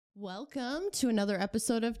Welcome to another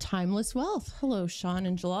episode of Timeless Wealth. Hello, Sean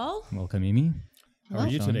and Jalal. Welcome, Amy. How are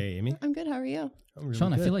you Sean? today, Amy? I'm good. How are you? I'm really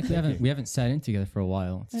Sean, good. I feel like we haven't sat in together for a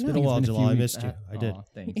while. I know. been a while, Jalal. few I weeks. missed you. I did. Aw,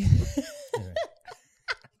 thanks. Anyway.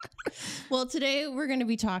 Well, today we're going to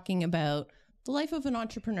be talking about the life of an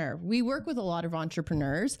entrepreneur. We work with a lot of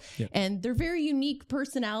entrepreneurs, Yep. and they're very unique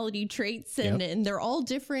personality traits, and they're all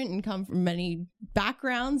different and come from many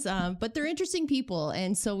backgrounds, but they're interesting people.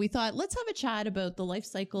 And so we thought, let's have a chat about the life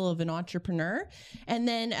cycle of an entrepreneur. And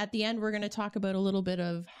then at the end, we're going to talk about a little bit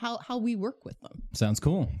of how we work with them. Sounds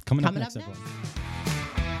cool. Coming up Coming next, up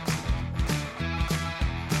everyone.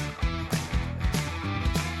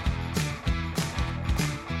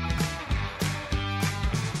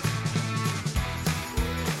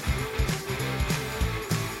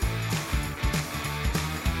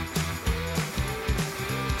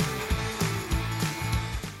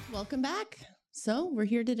 Welcome back. So we're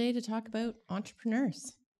here today to talk about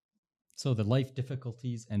entrepreneurs. So the life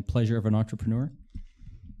difficulties and pleasure of an entrepreneur.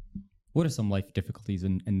 What are some life difficulties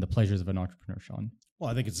and the pleasures of an entrepreneur, Sean? Well,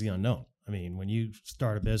 I think it's the unknown. I mean, when you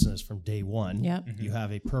start a business from day one, Yep. you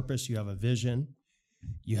have a purpose, you have a vision,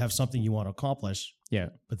 you have something you want to accomplish, Yeah.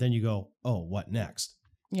 but then you go, oh, what next?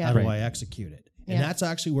 Yeah. How do Right. I execute it? And Yeah. that's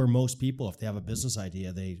actually where most people, if they have a business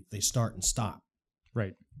idea, they start and stop.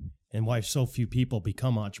 Right. And why so few people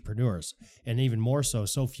become entrepreneurs. And even more so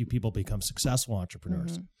few people become successful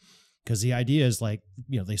entrepreneurs. Mhm. Because the idea is like,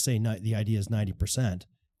 they say the idea is 90%.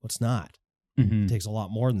 Well, it's not. Mhm. It takes a lot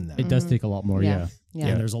more than that. It does take a lot more. Yeah. Yeah.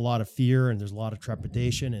 And there's a lot of fear and there's a lot of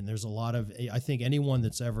trepidation and there's a lot of, I think anyone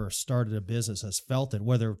that's ever started a business has felt it,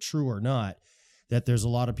 whether true or not, that there's a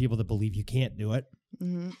lot of people that believe you can't do it.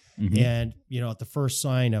 Mhm. Mhm. And, at the first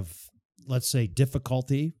sign of, let's say,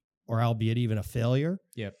 difficulty or albeit even a failure,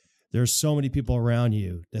 Yep. there's so many people around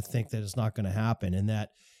you that think that it's not going to happen and that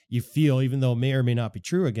you feel, even though it may or may not be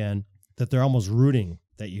true again, that they're almost rooting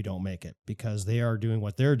that you don't make it because they are doing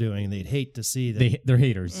what they're doing and they'd hate to see that They're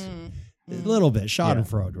haters. Mm. a little bit Yeah.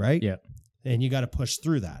 schadenfreude, right? Yeah. And you got to push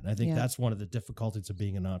through that. And I think Yeah. that's one of the difficulties of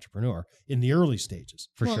being an entrepreneur in the early stages.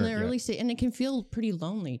 For well, sure. in the early stage, and it can feel pretty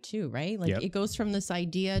lonely too, right? Like Yep. it goes from this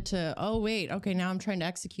idea to, oh wait, okay, now I'm trying to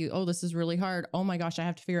execute. Oh, this is really hard. Oh my gosh, I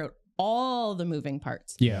have to figure out all the moving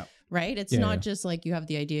parts, Yeah. right? It's Yeah, not yeah. just like you have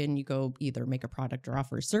the idea and you go either make a product or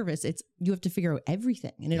offer a service. It's you have to figure out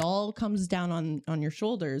everything, and it all comes down on your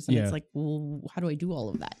shoulders. And Yeah. it's like, well, how do I do all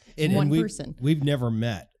of that? And, One and person. We've never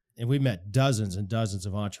met. And we've met dozens and dozens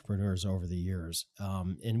of entrepreneurs over the years.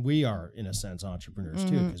 And we are, in a sense, entrepreneurs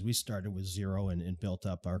too, Mhm. because we started with zero and built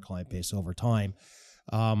up our client base over time.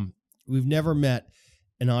 We've never met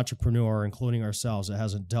an entrepreneur, including ourselves, that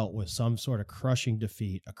hasn't dealt with some sort of crushing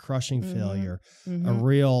defeat, a crushing Mhm. failure, a Mhm.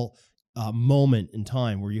 real moment in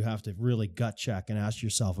time where you have to really gut check and ask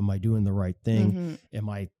yourself, am I doing the right thing? Mhm. Am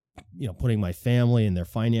I, putting my family and their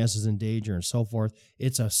finances in danger and so forth?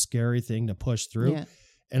 It's a scary thing to push through. Yeah.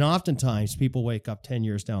 And oftentimes people wake up 10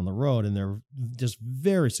 years down the road and they're just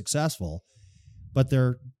very successful, but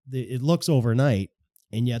it looks overnight.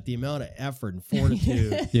 And yet the amount of effort and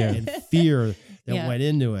fortitude Yeah. and fear that Yeah. went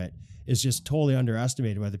into it is just totally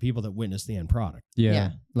underestimated by the people that witness the end product. Yeah.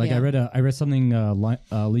 Yeah. Like Yeah. I read something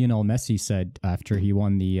Lionel Messi said after he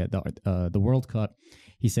won the World Cup.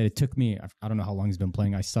 He said it took me, I don't know how long he's been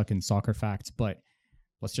playing. I suck in soccer facts, but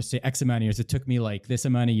let's just say X amount of years. It took me like this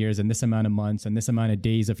amount of years and this amount of months and this amount of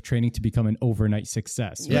days of training to become an overnight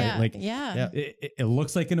success. Right? Yeah. Like Yeah. it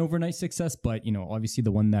looks like an overnight success, but obviously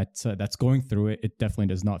the one that's going through it, it definitely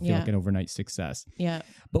does not feel Yeah. like an overnight success. Yeah.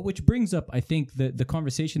 But which brings up, I think, the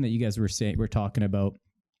conversation that you guys we're talking about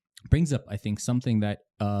brings up, I think, something that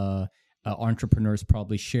entrepreneurs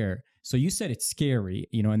probably share. So you said it's scary,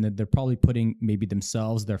 and that they're probably putting maybe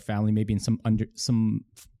themselves, their family, maybe in some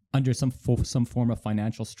form of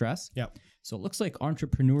financial stress. Yep. So it looks like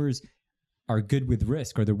entrepreneurs are good with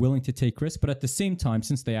risk, or they're willing to take risk, but at the same time,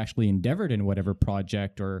 since they actually endeavored in whatever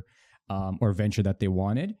project or venture that they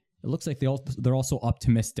wanted, it looks like they're also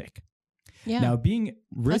optimistic. Yeah. Now, being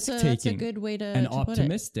risk that's a taking good way to and to put it.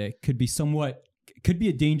 optimistic could be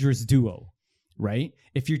a dangerous duo, right?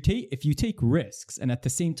 If you take risks and at the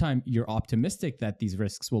same time you're optimistic that these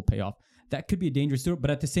risks will pay off, that could be a dangerous duo, but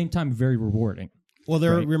at the same time very rewarding. Well,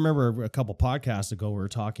 Right. remember a couple podcasts ago, we were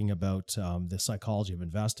talking about the psychology of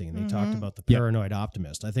investing, and they talked about the Yep. paranoid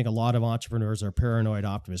optimist. I think a lot of entrepreneurs are paranoid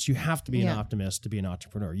optimists. You have to be Yeah. an optimist to be an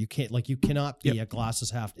entrepreneur. You cannot be a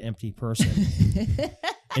glasses half empty person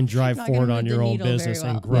and drive Not gonna forward move on the your own needle very business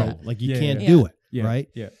and well. grow. Yeah. Like you Yeah, can't yeah. do it, Yeah. right?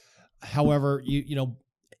 Yeah. However,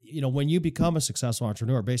 when you become a successful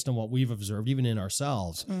entrepreneur, based on what we've observed, even in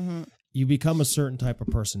ourselves, Mm-hmm. you become a certain type of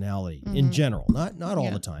personality in general, not all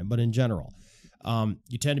Yeah. the time, but in general.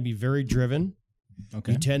 You tend to be very driven.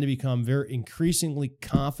 Okay. You tend to become very increasingly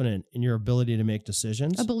confident in your ability to make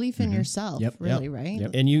decisions. A belief in yourself, Yep. really, right?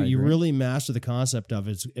 Yep. And I you agree. really master the concept of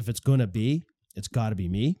if it's going to be, it's got to be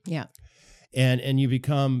me. Yeah. And you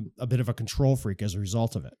become a bit of a control freak as a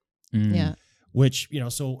result of it. Mm. Yeah. Which,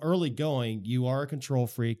 so early going, you are a control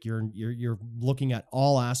freak. You're looking at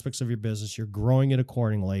all aspects of your business. You're growing it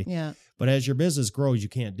accordingly. Yeah. But as your business grows, you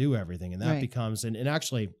can't do everything. And that Right. becomes, and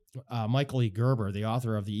actually, Michael E. Gerber, the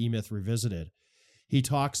author of the E-Myth Revisited, he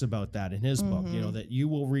talks about that in his book, that you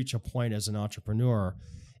will reach a point as an entrepreneur,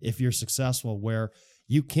 if you're successful, where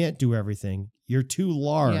you can't do everything. You're too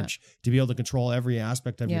large to be able to control every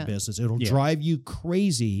aspect of your business. It'll drive you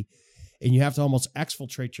crazy, and you have to almost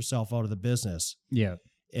exfiltrate yourself out of the business Yeah.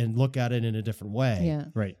 and look at it in a different way. Yeah.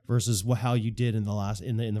 Right. Versus how you did in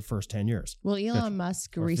the first 10 years. Well, Elon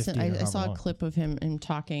Musk or 15 recently, or I however saw a long. clip of him and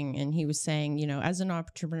talking, and he was saying, as an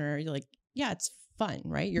entrepreneur, you're like, yeah, it's fun,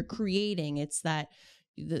 right? You're creating. It's that,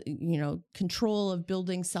 control of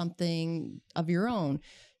building something of your own.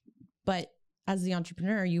 But as the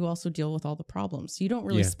entrepreneur, you also deal with all the problems. So you don't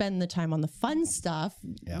really spend the time on the fun stuff.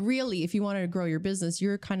 Yeah. Really, if you wanted to grow your business,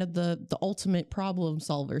 you're kind of the ultimate problem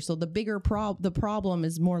solver. So the bigger the problem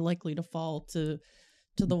is more likely to fall to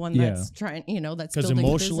the one that's trying, that's Because building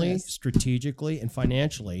emotionally, a business. strategically, and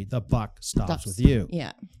financially, the buck stops with you.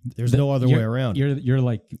 Yeah. There's no other way You're- around. You're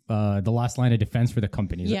like the last line of defense for the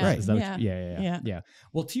company. Yeah, Right. Is that yeah, yeah.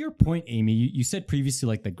 Well, to your point, Amy, you said previously,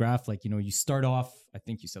 like the graph, like, you start off, I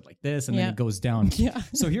think you said like this, and then it goes down. Yeah.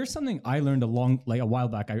 So here's something I learned a while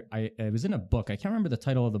back. I was in a book. I can't remember the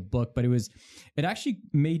title of the book, but it actually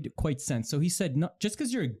made quite sense. So he said, no, just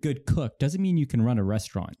because you're a good cook doesn't mean you can run a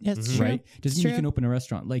restaurant. That's true. Right? Doesn't mean you can open a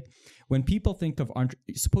restaurant. Like when people think of,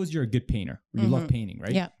 suppose you're a good painter, or you love painting,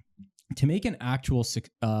 right? Yeah. To make an actual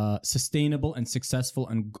sustainable and successful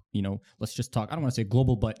and, let's just talk, I don't want to say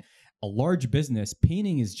global, but a large business,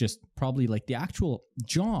 painting is just probably like the actual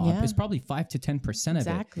job is probably 5 to 10% of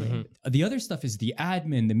Exactly. it. The other stuff is the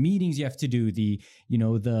admin, the meetings you have to do, the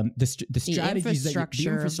strategies,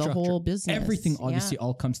 infrastructure, the whole business. everything obviously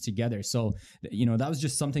all comes together. So, that was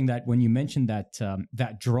just something that when you mentioned that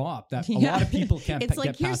drop, that a lot of people can't It's get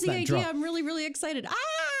like, here's past the that idea. drop. I'm really, really excited.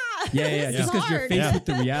 Yeah, It's just because you're hard. faced with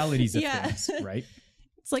the realities of Yeah. things, right?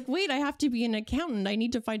 It's like, wait, I have to be an accountant. I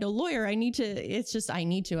need to find a lawyer. I need to. Yeah.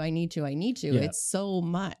 It's so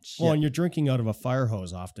much. Well, and you're drinking out of a fire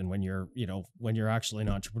hose often when you're actually an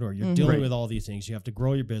entrepreneur. You're dealing with all these things. You have to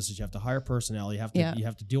grow your business. You have to hire personnel. You have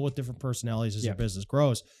to deal with different personalities as your business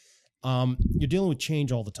grows. You're dealing with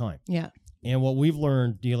change all the time. Yeah. And what we've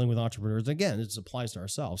learned dealing with entrepreneurs, again, this applies to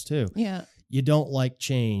ourselves too. Yeah. You don't like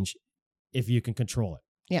change if you can control it.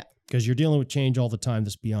 Yeah. Because you're dealing with change all the time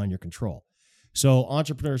that's beyond your control. So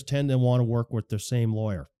entrepreneurs tend to want to work with the same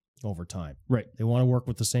lawyer over time. Right. They want to work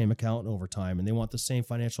with the same accountant over time, and they want the same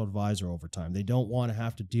financial advisor over time. They don't want to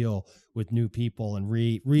have to deal with new people and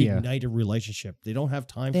reignite a relationship. They don't have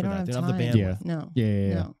time for that. They don't have the time. bandwidth. No.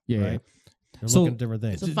 Yeah. Right? They're So- looking at different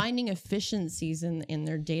things. So finding efficiencies in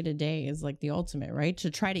their day to day is like the ultimate, right?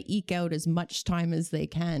 To try to eke out as much time as they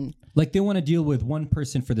can. Like they want to deal with one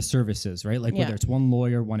person for the services, right? Like whether it's one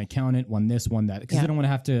lawyer, one accountant, one this, one that, because they don't want to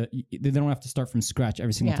have to. They don't have to start from scratch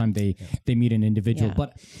every single time they meet an individual. Yeah.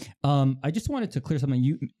 But I just wanted to clear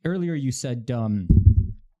something. Earlier you said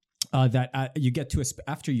that you get to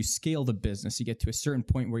after you scale the business, you get to a certain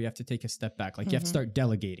point where you have to take a step back. Like you have to start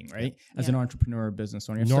delegating, right? As an entrepreneur or business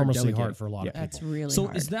owner, you have to start Enormously delegating. hard for a lot of people. That's really So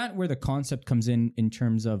hard. is that where the concept comes in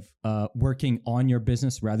terms of working on your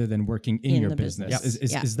business rather than working in your the business?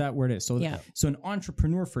 business. Is that where it is? So so an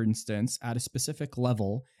entrepreneur, for instance, at a specific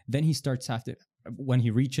level, then he starts when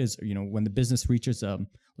he reaches, when the business reaches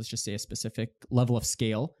let's just say a specific level of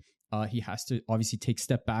scale, he has to obviously take a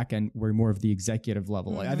step back, and we're more of the executive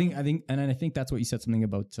level. I think, and I think that's what you said something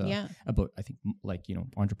about I think like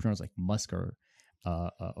entrepreneurs like Musk or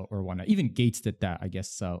whatnot. Even Gates did that, I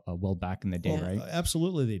guess, well back in the day, right?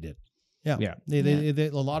 Absolutely, they did. Yeah. They,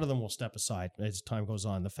 a lot of them will step aside as time goes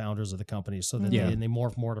on, the founders of the companies, so that they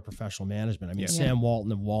morph more to professional management. I mean, Sam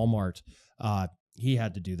Walton of Walmart, he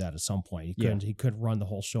had to do that at some point. He couldn't run the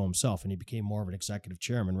whole show himself, and he became more of an executive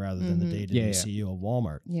chairman rather than the day-to-day CEO of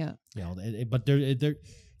Walmart. Yeah. But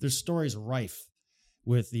there's stories rife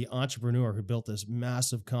with the entrepreneur who built this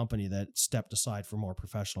massive company that stepped aside for more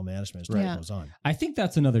professional management as time goes on. I think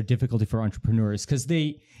that's another difficulty for entrepreneurs because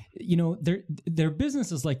they, their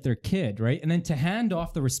business is like their kid, right? And then to hand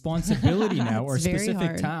off the responsibility now or specific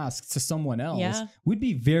hard. tasks to someone else would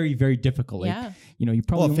be very, very difficult. Like, you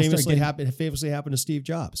probably Well, famously happened to Steve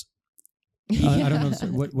Jobs. I don't know. So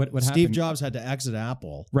what happened? Steve Jobs had to exit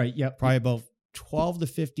Apple. Right. Yep. Probably about 12 to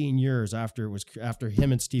 15 years after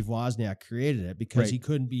him and Steve Wozniak created it, because Right. he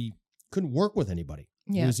couldn't work with anybody.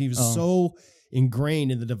 Yeah. He was so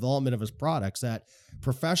ingrained in the development of his products that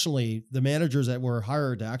professionally, the managers that were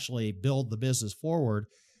hired to actually build the business forward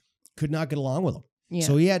could not get along with him. Yeah.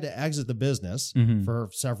 So he had to exit the business Mhm. for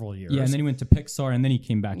several years. Yeah, and then he went to Pixar, and then he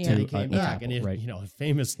came back Yeah. to he came back, Apple, and it, right?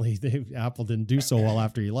 famously, Apple didn't do so well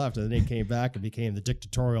after he left, and then he came back and became the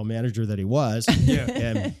dictatorial manager that he was,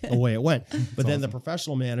 and away it went. But then the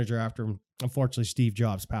professional manager, after unfortunately Steve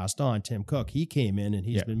Jobs passed on, Tim Cook, he came in, and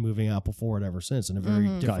he's been moving Apple forward ever since in a very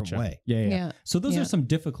different way. Yeah. Yeah. So those Yeah. are some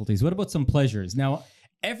difficulties. What about some pleasures? Now,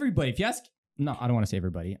 everybody, if you ask, no, I don't want to say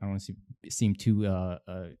everybody. I don't want to seem too,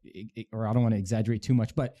 or I don't want to exaggerate too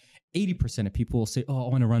much, but 80% of people will say, "Oh, I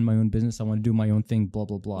want to run my own business. I want to do my own thing." Blah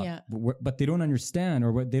blah blah. Yeah. But they don't understand,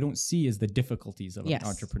 or what they don't see is the difficulties of Yes. an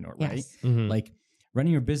entrepreneur, Yes. right? Mhm. Like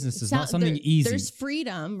running your business is not There- something easy. There's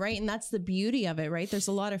freedom, right? And that's the beauty of it, right? There's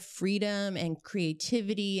a lot of freedom and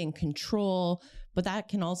creativity and control, but that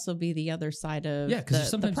can also be the other side of Yeah, because the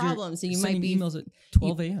sometimes problems. So you're you might sending be emails at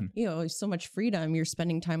 12 a.m. so much freedom, you're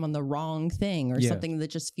spending time on the wrong thing or Yeah. something that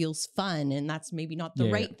just feels fun, and that's maybe not the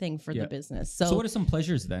Yeah. right thing for Yeah. the business. So what are some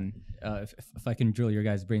pleasures then? If I can drill your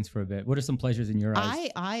guys' brains for a bit, what are some pleasures in your eyes?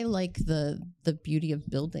 I like the beauty of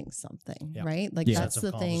building something, Yeah. right? Like Yeah. that's Sense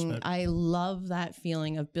of the thing. accomplishment. I love that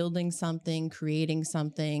feeling of building something, creating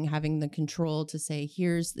something, having the control to say,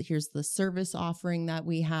 here's the service offering that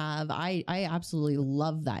we have. I absolutely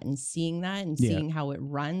love that, and seeing that and Yeah. seeing how it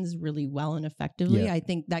runs really well and effectively. Yeah. I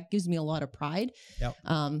think that gives me a lot of pride. Yep.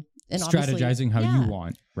 And obviously- Strategizing how yeah. you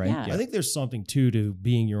want, right? Yeah. I think there's something to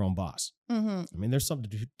being your own boss. Mhm. I mean, there's something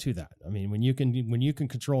to that. I mean, when you can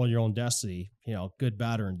control your own destiny, good,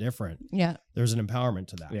 bad, or indifferent, Yeah. there's an empowerment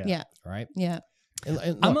to that. Yeah. Yeah. Right. Yeah. And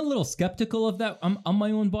I'm a look, little skeptical of that. I'm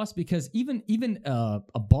my own boss, because even a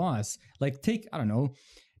boss, like take, I don't know,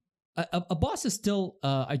 a boss is still,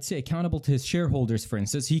 I'd say, accountable to his shareholders. For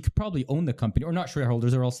instance, he could probably own the company, or not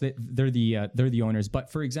shareholders, or else they're the owners. But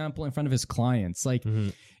for example, in front of his clients, like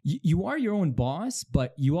Mhm. you are your own boss,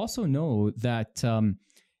 but you also know that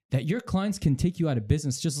that your clients can take you out of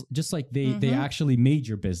business just like they actually made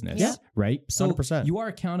your business, Yeah. right? So 100%. you are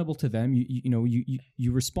accountable to them.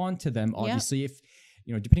 You respond to them, obviously, if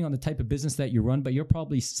depending on the type of business that you run, but you're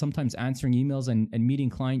probably sometimes answering emails and meeting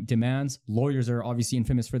client demands. Lawyers are obviously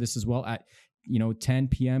infamous for this as well at 10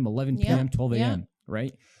 p.m., 11 Yeah. p.m., 12 a.m.,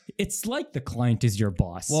 right? It's like the client is your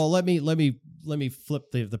boss. well, let me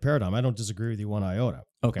flip the paradigm. I don't disagree with you one iota.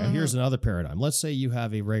 okay. Here's another paradigm. Let's say you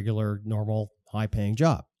have a regular, normal, high-paying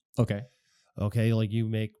job. Okay. Okay, like you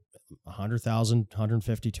make $100,000,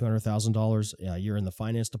 $150,000, $200,000. You're in the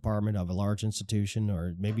finance department of a large institution,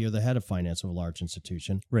 or maybe you're the head of finance of a large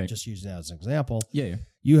institution. Right. Just using that as an example. Yeah.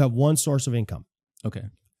 You have one source of income, Okay.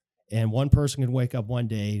 and one person can wake up one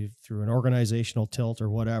day through an organizational tilt or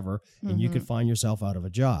whatever, and you could find yourself out of a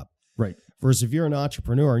job. Right. Versus if you're an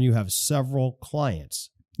entrepreneur and you have several clients,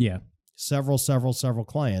 Yeah. several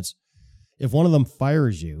clients, if one of them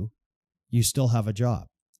fires you, you still have a job.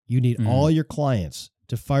 You need all your clients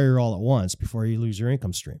to fire all at once before you lose your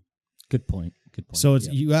income stream. Good point. So it's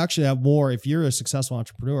Yeah. you actually have more. If you're a successful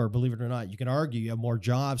entrepreneur, believe it or not, you can argue you have more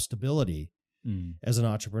job stability Mm. as an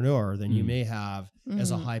entrepreneur than you Mm. may have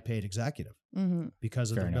as a high-paid executive Mm-hmm.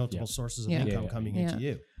 because of Fair the enough, multiple yeah. sources of Yeah. income Yeah, yeah, coming yeah. into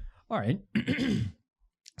you. All right.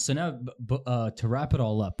 So now, to wrap it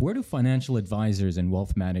all up, where do financial advisors and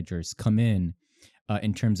wealth managers come in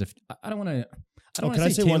terms of? I don't want to. Can I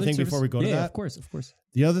say one thing before we go to yeah, that? Of course, of course.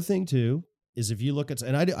 The other thing too is if you look at,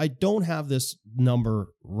 and I don't have this number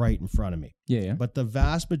right in front of me, Yeah. but the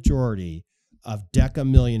vast majority of DECA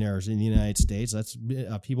millionaires in the United States, that's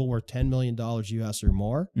people worth $10 million US or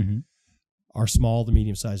more, Mm-hmm. are small to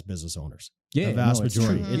medium-sized business owners. Yeah, the vast no, it's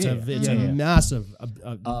majority. true. It's Yeah, a yeah. massive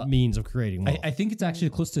means of creating wealth. I think it's actually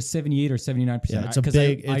close to 78 or 79%. Yeah, it's a 'Cause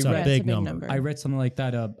big I big number. I read something like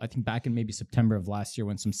that. I think back in maybe September of last year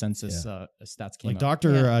when some census stats came Like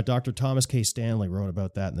out. Dr. Thomas K. Stanley wrote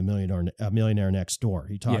about that in the Millionaire Next Door.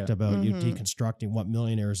 He talked Yeah. about you deconstructing what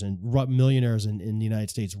millionaires in the United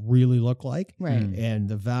States really look like, Right. Mm. and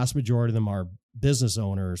the vast majority of them are business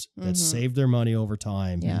owners that save their money over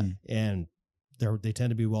time, Yeah. and they tend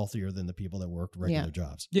to be wealthier than the people that work regular Yeah.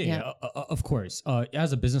 jobs. Yeah, of course.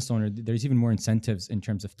 As a business owner, there's even more incentives in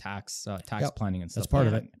terms of tax Yep. planning and stuff. That's part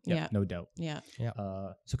of like it. that. Yeah. No doubt. Yeah.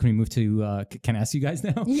 So can we move to? Can I ask you guys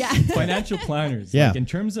now? Yeah. Financial planners. Yeah. Like in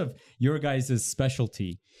terms of your guys'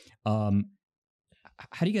 specialty,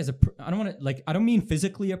 how do you guys? I don't want to I don't mean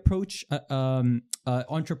physically approach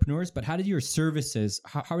entrepreneurs, but how do your services?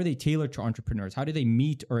 How are they tailored to entrepreneurs? How do they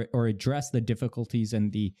meet or address the difficulties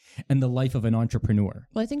and the life of an entrepreneur?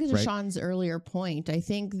 Well, I think to Right. Sean's earlier point, I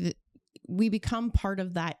think that we become part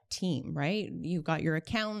of that team, right? You've got your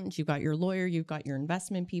accountant, you've got your lawyer, you've got your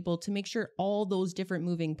investment people to make sure all those different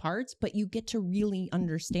moving parts, but you get to really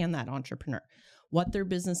understand that entrepreneur, what their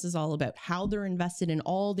business is all about, how they're invested in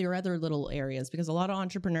all their other little areas. Because a lot of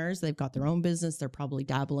entrepreneurs, they've got their own business. They're probably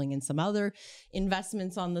dabbling in some other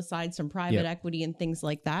investments on the side, some private equity and things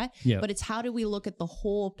like that. Yeah. But it's how do we look at the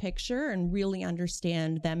whole picture and really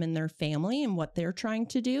understand them and their family and what they're trying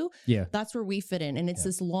to do? Yeah. That's where we fit in. And it's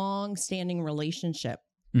this long standing relationship.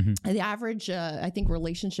 Mhm. The average, I think,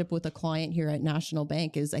 relationship with a client here at National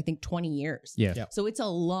Bank is, I think, 20 years. Yeah. Yeah. So it's a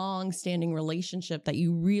long standing relationship that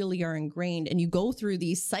you really are ingrained and you go through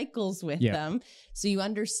these cycles with Yeah. them. So you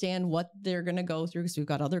understand what they're going to go through because we've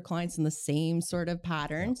got other clients in the same sort of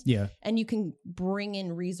patterns Yeah. and you can bring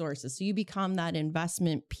in resources. So you become that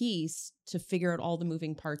investment piece to figure out all the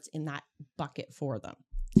moving parts in that bucket for them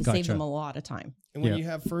to save Gotcha. them a lot of time. And when Yeah. you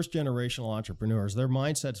have first generational entrepreneurs, their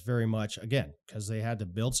mindset's very much, again, because they had to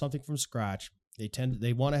build something from scratch.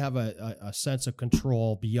 They want to have a sense of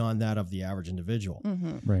control beyond that of the average individual.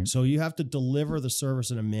 Mm-hmm. Right. So you have to deliver the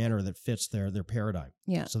service in a manner that fits their paradigm.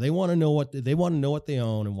 Yeah. So they want to know what they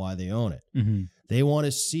own and why they own it. Mm-hmm. They want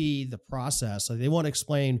to see the process. Like they want to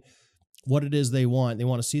explain what it is they want. They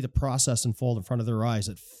want to see the process unfold in front of their eyes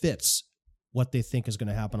that fits what they think is going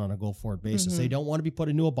to happen on a go-forward basis. Mhm. They don't want to be put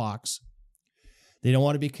into a box. They don't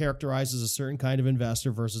want to be characterized as a certain kind of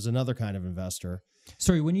investor versus another kind of investor.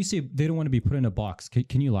 Sorry, when you say they don't want to be put in a box,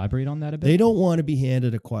 can you elaborate on that a bit? They don't want to be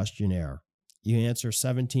handed a questionnaire. You answer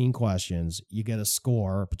 17 questions, you get a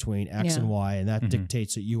score between X Yeah. and Y, and that Mhm.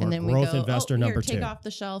 dictates that you are And then we growth go, investor here, number take 2. off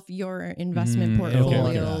the shelf your investment Okay,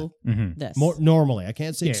 portfolio. Mhm. This. More, normally, I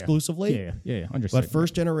can't say Yeah, yeah. exclusively, Yeah. Understood. but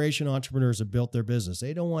first generation entrepreneurs have built their business.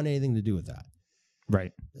 They don't want anything to do with that.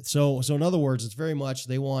 Right. So in other words, it's very much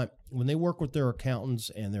they want, when they work with their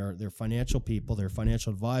accountants and their financial people, their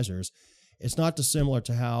financial advisors, it's not dissimilar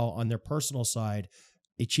to how on their personal side,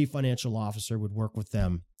 a chief financial officer would work with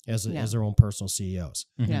them as their own personal CEOs.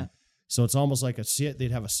 Mhm. Yeah. So it's almost like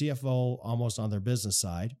they'd have a CFO almost on their business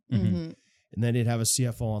side, Mhm. Mhm. and then they'd have a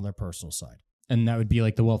CFO on their personal side. And that would be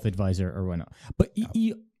like the wealth advisor or whatnot. But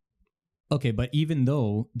okay, but even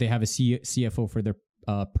though they have a CFO for their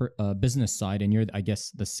business side, and you're, I guess,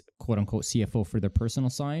 the quote unquote CFO for their personal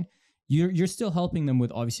side, you're still helping them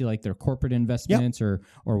with obviously like their corporate investments or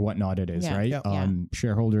whatnot. It is Yeah. right. Yeah.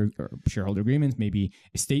 Shareholder agreements, maybe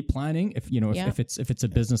estate planning. If Yeah. if it's a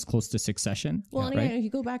business close to succession. Well, and right? again, if you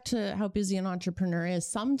go back to how busy an entrepreneur is,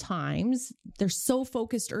 sometimes they're so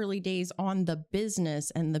focused early days on the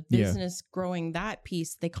business and the Yeah. business growing that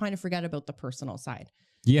piece, they kind of forget about the personal side.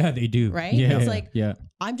 Yeah, they do. Right? Yeah, It's yeah, like, yeah.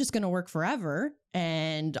 I'm just going to work forever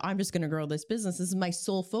and I'm just going to grow this business. This is my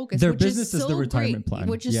sole focus. Their which business is so the retirement great, plan.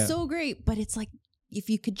 which is Yeah. so great. But it's like,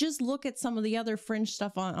 if you could just look at some of the other fringe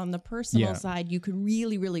stuff on the personal Yeah. side, you could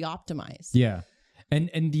really, really optimize. Yeah.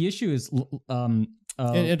 And the issue is And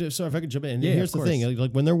so if I could jump in, and Yeah, here's of the thing: course.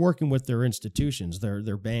 like when they're working with their institutions,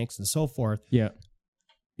 their banks, and so forth. yeah.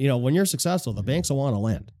 When you're successful, the banks will want to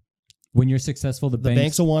lend. When you're successful, the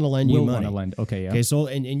Banks will want to lend you will money. want to lend. Okay, yeah. Okay, so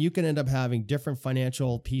and you can end up having different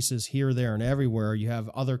financial pieces here, there, and everywhere. You have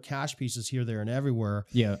other cash pieces here, there, and everywhere.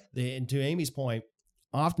 Yeah. And to Amy's point,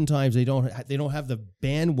 oftentimes they don't have the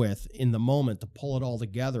bandwidth in the moment to pull it all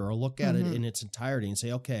together or look at it in its entirety and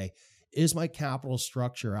say, okay, is my capital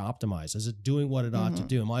structure optimized? Is it doing what it ought to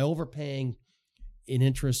do? Am I overpaying in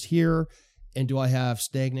interest here? And do I have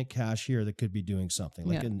stagnant cash here that could be doing something?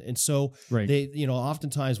 Like, Yeah. and so Right. they,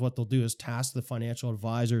 oftentimes what they'll do is task the financial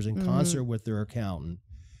advisors in concert with their accountant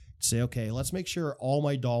to say, okay, let's make sure all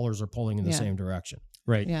my dollars are pulling in the Yeah. same direction.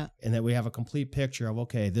 Right. Yeah. And that we have a complete picture of,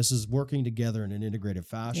 okay, this is working together in an integrated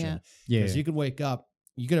fashion. Yeah. Yeah. Because you could wake up,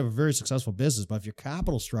 you could have a very successful business, but if your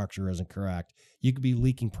capital structure isn't correct, you could be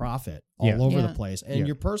leaking profit all Yeah. over Yeah. the place. And Yeah.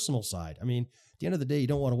 your personal side. I mean, at the end of the day, you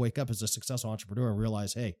don't want to wake up as a successful entrepreneur and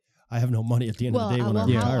realize, hey, I have no money at the end of the day when I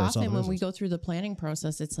retire. how or something. often when we go through the planning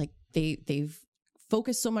process, it's like they've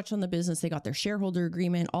focused so much on the business, they got their shareholder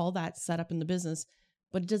agreement, all that set up in the business,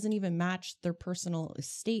 but it doesn't even match their personal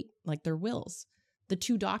estate, like their wills. The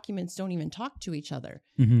two documents don't even talk to each other.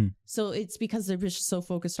 Mm-hmm. So it's because they're just so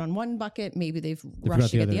focused on one bucket. Maybe they've forgot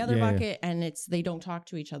rushed to the get the other. other Yeah, yeah. bucket, and they don't talk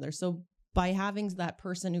to each other. So by having that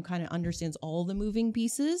person who kind of understands all the moving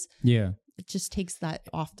pieces, Yeah. it just takes that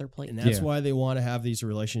off their plate. And that's Yeah. why they want to have these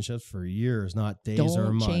relationships for years, not days Don't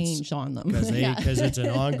or months. change on them. Because Yeah. it's an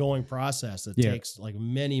ongoing process that Yeah. takes like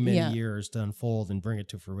many Yeah. years to unfold and bring it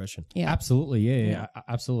to fruition. Yeah. Absolutely. Yeah.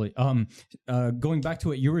 Absolutely. Going back to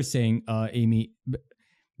what you were saying, Amy,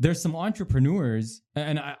 there's some entrepreneurs,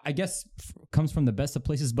 and I guess comes from the best of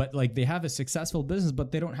places, but like they have a successful business,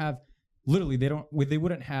 but they don't have, literally, they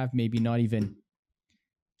wouldn't have maybe not even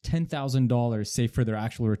 $10,000 saved for their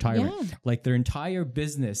actual retirement. Yeah. Like their entire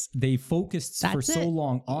business, they focused for That's so it.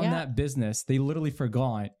 long on Yeah. that business, they literally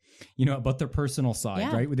forgot, about their personal side,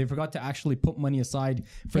 Yeah. right? They forgot to actually put money aside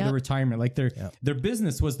for Yeah. their retirement. Like their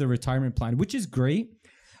business was their retirement plan, which is great.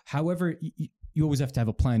 However, you always have to have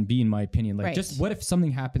a plan B, in my opinion. Like, Right. just what if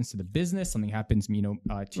something happens to the business, something happens, to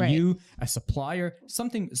Right. you, a supplier,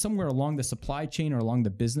 something somewhere along the supply chain or along the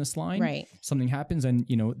business line, Right. something happens, and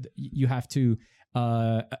you have to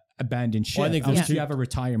abandon ship. Well, I think Unless there's you two- have a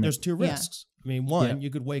retirement. There's two Yeah. risks. I mean, one, Yeah. you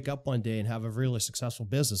could wake up one day and have a really successful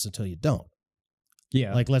business until you don't.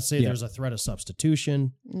 Yeah, Like, let's say Yeah. there's a threat of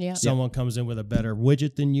substitution. Yeah. Someone comes in with a better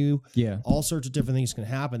widget than you. yeah, All sorts of different things can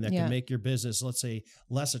happen that Yeah. can make your business, let's say,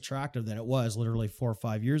 less attractive than it was literally 4 or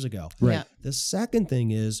 5 years ago. right. Yeah. The second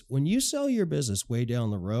thing is when you sell your business way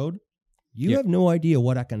down the road, you Yeah. have no idea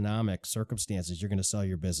what economic circumstances you're going to sell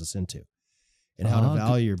your business into and how Ah, to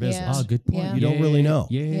value your business. Yeah. Oh, good point. Yeah. You don't really know.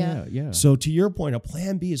 Yeah. So to your point, a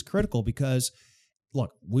plan B is critical because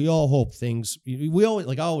look, we all hope things, we always,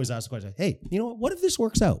 like I always ask the question, hey, what if this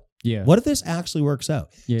works out? Yeah. What if this actually works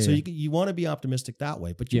out? Yeah. So yeah. you want to be optimistic that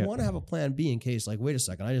way, but you Yeah. want to have a plan B in case, like, wait a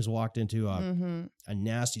second, I just walked into Mm-hmm. a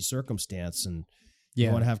nasty circumstance, and Yeah.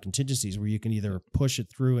 you want to have contingencies where you can either push it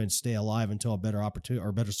through and stay alive until a better opportunity or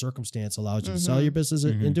a better circumstance allows you to sell Mhm. your business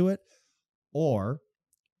Mhm. into it, or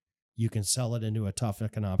you can sell it into a tough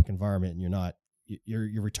economic environment and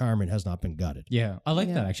your retirement has not been gutted. Yeah, I like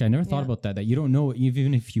Yeah. that actually. I never thought Yeah. about that. That you don't know,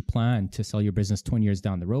 even if you plan to sell your business 20 years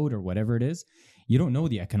down the road or whatever it is, you don't know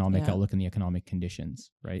the economic Yeah. outlook and the economic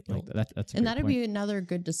conditions, right? Like that's a And great that'd point. be another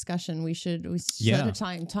good discussion. We set Yeah. a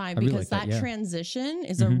time I really because like that, that yeah. transition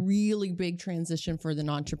is Mhm. a really big transition for the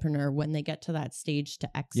entrepreneur when they get to that stage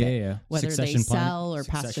to exit. yeah. Whether Succession they plan. sell or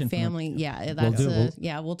pass to Succession plan. family. Yeah, that's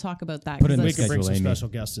we'll talk about that. Put it 'cause in We the can bring some schedule, Amy. special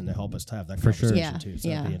guests in to help us to have that For sure. conversation yeah, too. So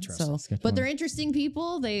that'd be interesting. So, Schedule but they're one. interesting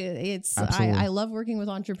people. Absolutely. I love working with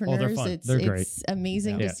entrepreneurs. fun. It's They're great. It's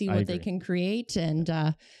amazing Yeah. to see I what they agree. can create, and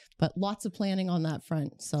but lots of planning on that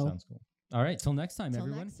front. So Sounds cool. All right, till next time, till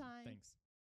everyone. next time. Thanks.